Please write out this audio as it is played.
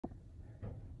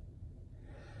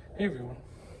Hey everyone,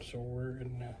 so we're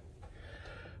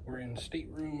in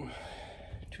stateroom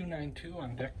 292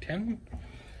 on deck 10,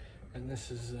 and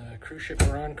this is a cruise ship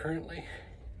we're on currently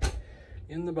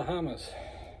in the Bahamas.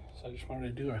 So I just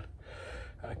wanted to do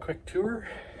a quick tour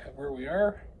of where we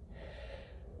are.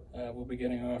 We'll be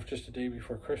getting off just a day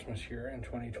before Christmas here in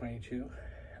 2022,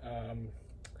 and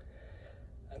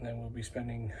then we'll be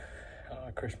spending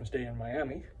Christmas Day in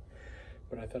Miami.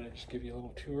 But I thought I'd just give you a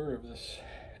little tour of this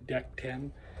deck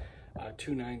 10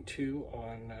 292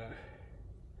 on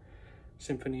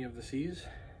Symphony of the Seas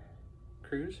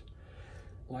cruise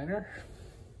liner.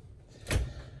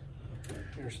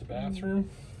 Here's the bathroom.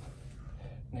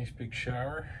 Nice big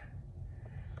shower.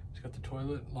 It's got the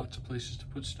toilet, lots of places to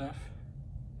put stuff.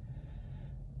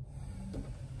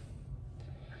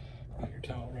 Got your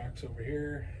towel racks over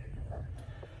here.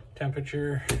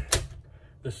 Temperature.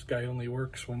 This guy only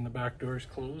works when the back door is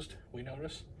closed, we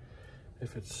notice.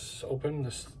 If it's open,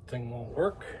 this thing won't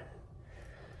work.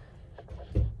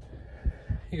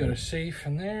 You got a safe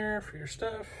in there for your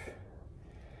stuff.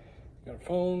 You got a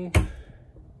phone.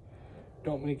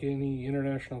 Don't make any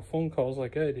international phone calls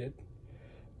like I did.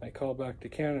 I called back to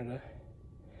Canada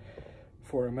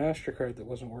for a MasterCard that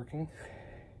wasn't working,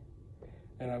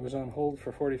 and I was on hold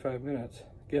for 45 minutes.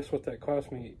 Guess what that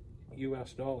cost me?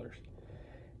 US dollars.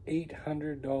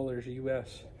 $800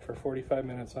 US for 45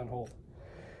 minutes on hold.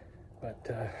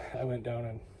 But I went down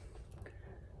and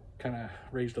kind of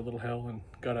raised a little hell and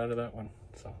got out of that one.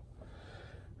 So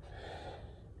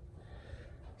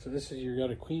this is, you got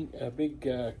a big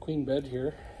queen bed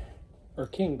here, or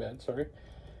king bed, sorry.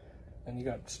 And you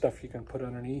got stuff you can put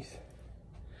underneath.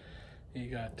 You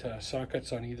got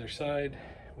sockets on either side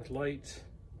with lights,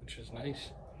 which is nice.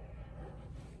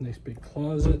 Nice big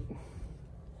closet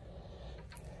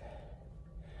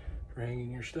for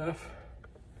hanging your stuff.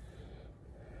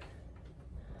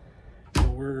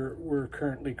 We're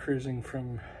currently cruising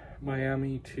from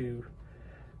Miami to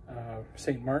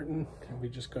St. Martin, and we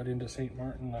just got into St.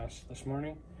 Martin this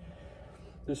morning.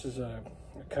 This is a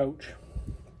couch,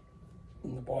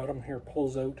 and the bottom here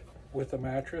pulls out with a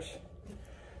mattress.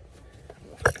 I don't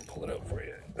know if I can pull it out for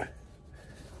you.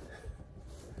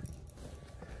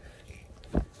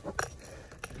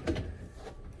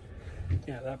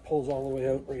 Yeah, that pulls all the way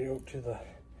out, right out to the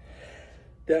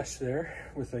desk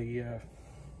there with a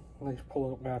nice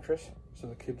pull-out mattress, so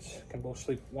the kids can both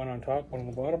sleep, one on top, one on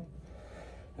the bottom,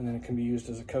 and then it can be used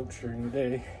as a couch during the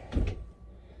day.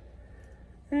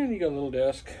 And you got a little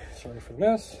desk, sorry for the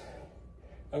mess,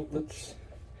 outlets,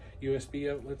 USB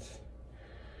outlets.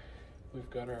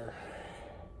 We've got our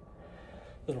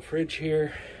little fridge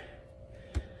here.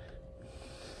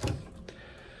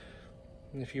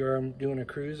 And if you are doing a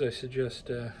cruise, I suggest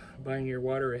buying your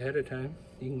water ahead of time.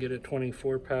 You can get a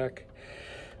 24-pack,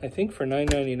 I think, for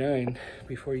 $9.99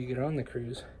 before you get on the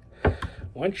cruise.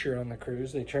 Once you're on the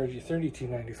cruise, they charge you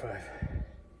 $32.95.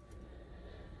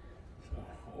 So,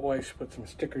 my wife's put some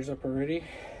stickers up already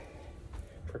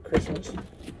for Christmas.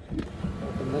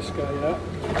 Open this guy up.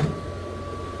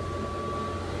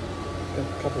 Got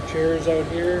a couple chairs out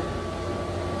here.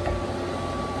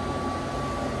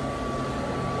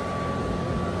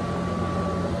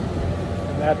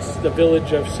 And that's the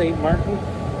village of St. Martin.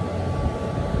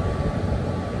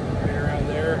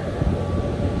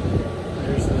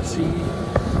 There's the sea.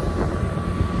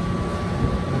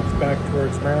 It's back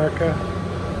towards America.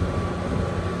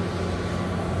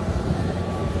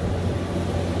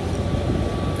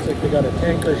 Looks like they got a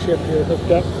tanker ship here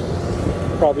hooked up.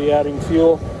 Probably adding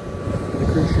fuel to the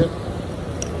cruise ship.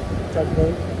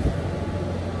 Tugboat.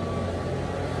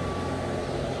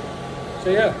 So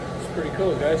yeah, it's pretty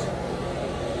cool, guys.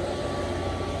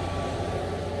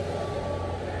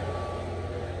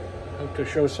 Hope to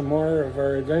show some more of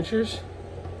our adventures.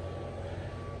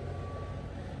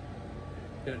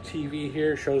 Got a TV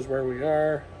here, shows where we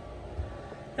are.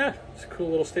 Yeah, it's a cool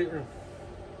little stateroom.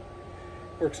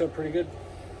 Works out pretty good.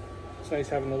 It's nice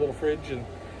having the little fridge and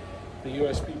the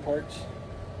USB ports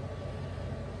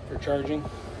for charging.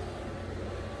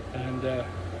 And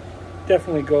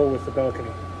definitely go with the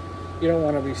balcony. You don't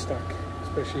want to be stuck,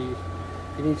 especially if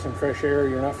you need some fresh air,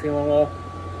 you're not feeling well.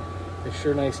 It's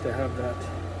sure nice to have that.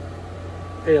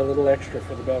 Pay a little extra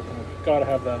for the balcony. Gotta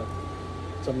have that.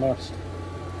 It's a must.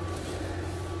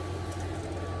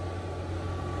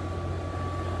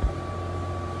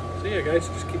 So yeah, guys,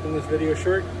 just keeping this video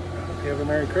short. Hope you have a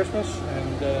Merry Christmas,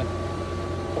 and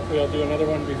hopefully I'll do another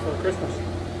one before Christmas.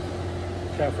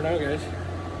 Ciao for now, guys.